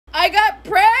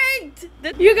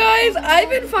pranked. You guys, I've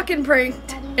been fucking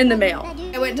pranked in the mail.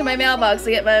 I went to my mailbox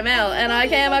to get my mail and I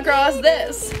came across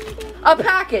this. A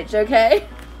package, okay?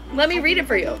 Let me read it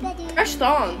for you. Fresh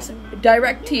thongs,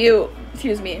 direct to you.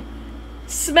 Excuse me.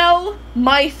 Smell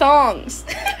my thongs.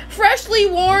 Freshly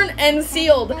worn and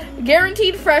sealed.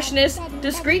 Guaranteed freshness,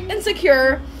 discreet and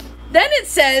secure. Then it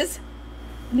says,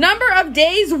 number of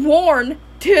days worn,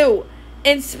 2.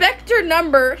 Inspector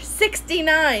number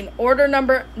 69. Order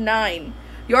number 9.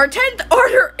 Your 10th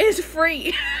order is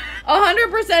free.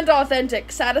 100%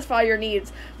 authentic. Satisfy your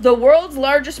needs. The world's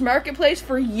largest marketplace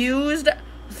for used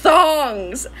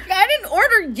thongs. I didn't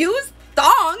order used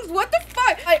thongs. What the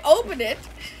fuck? I opened it.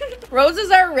 Roses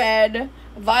are red.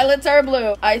 Violets are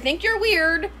blue. I think you're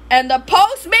weird. And the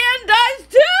postman does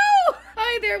too!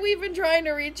 Hi there, we've been trying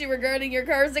to reach you regarding your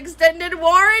car's extended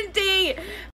warranty.